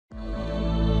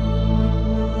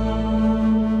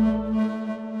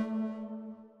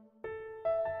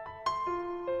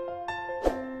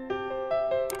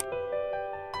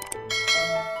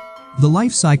The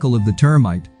life cycle of the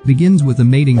termite begins with a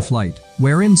mating flight,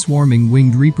 wherein swarming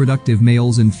winged reproductive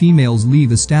males and females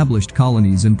leave established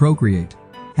colonies and procreate.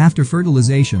 After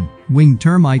fertilization, winged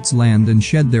termites land and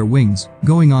shed their wings,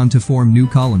 going on to form new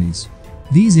colonies.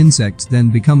 These insects then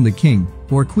become the king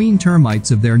or queen termites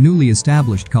of their newly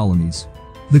established colonies.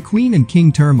 The queen and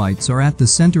king termites are at the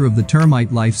center of the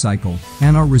termite life cycle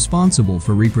and are responsible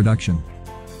for reproduction.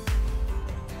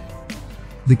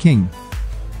 The king.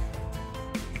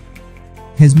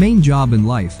 His main job in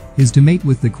life is to mate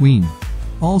with the queen.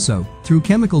 Also, through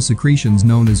chemical secretions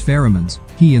known as pheromones,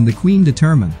 he and the queen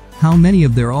determine how many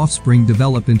of their offspring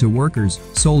develop into workers,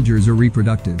 soldiers or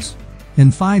reproductives.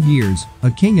 In 5 years, a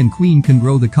king and queen can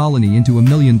grow the colony into 1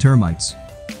 million termites.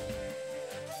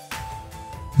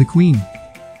 The queen.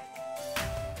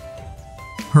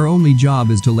 Her only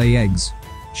job is to lay eggs.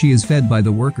 She is fed by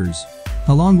the workers.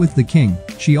 Along with the king,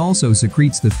 she also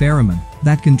secretes the pheromone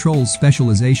that controls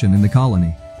specialization in the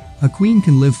colony. A queen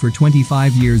can live for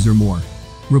 25 years or more,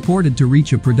 reported to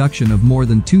reach a production of more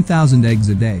than 2,000 eggs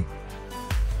a day.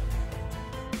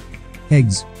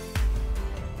 Eggs.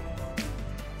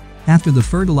 After the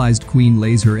fertilized queen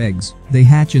lays her eggs, they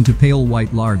hatch into pale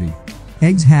white larvae.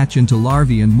 Eggs hatch into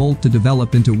larvae and molt to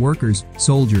develop into workers,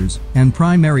 soldiers, and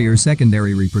primary or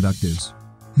secondary reproductives.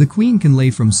 The queen can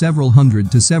lay from several hundred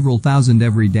to several thousand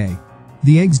every day.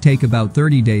 The eggs take about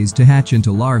 30 days to hatch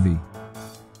into larvae.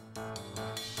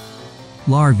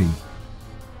 Larvae.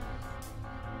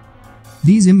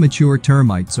 These immature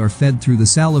termites are fed through the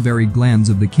salivary glands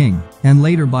of the king and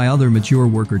later by other mature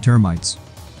worker termites.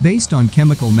 Based on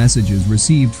chemical messages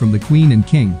received from the queen and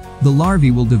king, the larvae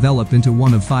will develop into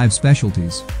one of 5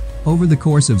 specialties. Over the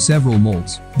course of several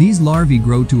molts, these larvae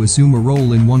grow to assume a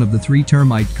role in one of the 3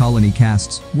 termite colony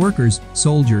castes: workers,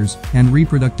 soldiers, and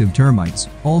reproductive termites,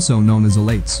 also known as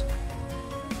elates.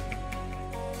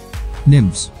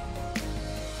 Nymphs.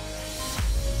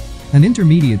 An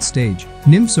intermediate stage,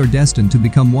 nymphs are destined to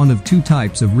become one of 2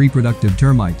 types of reproductive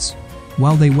termites.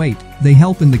 While they wait, they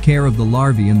help in the care of the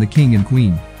larvae and the king and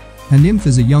queen. A nymph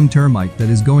is a young termite that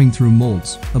is going through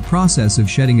molts, a process of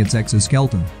shedding its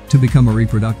exoskeleton, to become a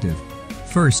reproductive.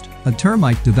 First, a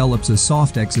termite develops a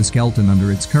soft exoskeleton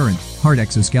under its current, hard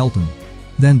exoskeleton.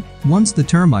 Then, once the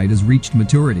termite has reached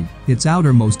maturity, its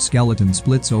outermost skeleton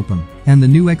splits open, and the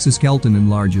new exoskeleton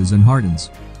enlarges and hardens.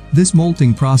 This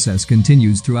molting process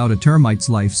continues throughout a termite's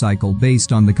life cycle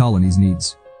based on the colony's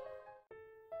needs.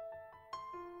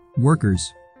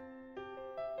 Workers.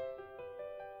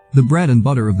 The bread and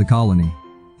butter of the colony.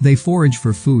 They forage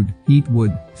for food, eat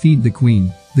wood, feed the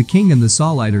queen, the king and the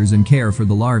soliders and care for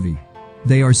the larvae.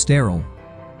 They are sterile.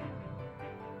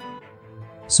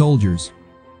 Soldiers.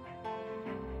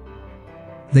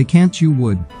 They can't chew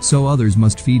wood, so others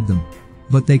must feed them.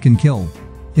 But they can kill.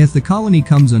 If the colony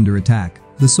comes under attack,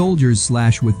 the soldiers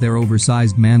slash with their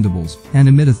oversized mandibles and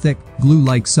emit a thick,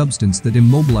 glue-like substance that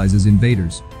immobilizes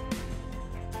invaders.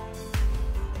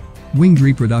 Winged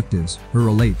reproductives, or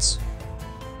elates.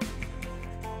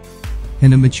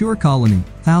 In a mature colony,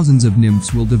 thousands of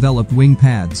nymphs will develop wing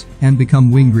pads and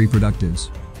become winged reproductives.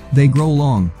 They grow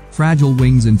long, fragile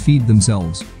wings and feed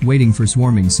themselves, waiting for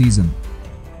swarming season.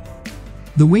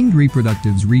 The winged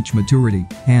reproductives reach maturity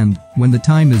and, when the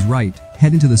time is right,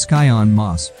 head into the sky en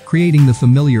masse, creating the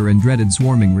familiar and dreaded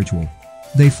swarming ritual.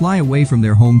 They fly away from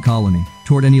their home colony,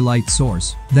 toward any light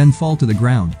source, then fall to the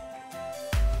ground.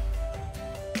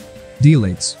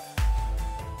 Elates.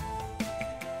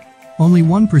 Only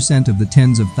 1% of the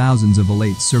tens of thousands of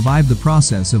elates survive the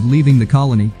process of leaving the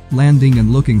colony, landing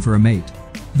and looking for a mate.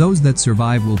 Those that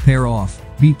survive will pair off,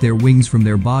 beat their wings from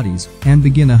their bodies, and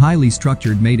begin a highly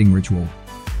structured mating ritual.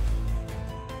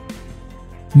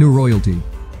 New royalty.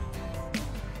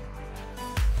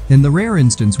 In the rare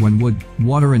instance when wood,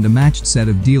 water and a matched set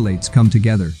of elates come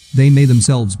together, they may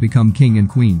themselves become king and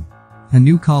queen. A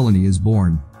new colony is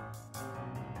born.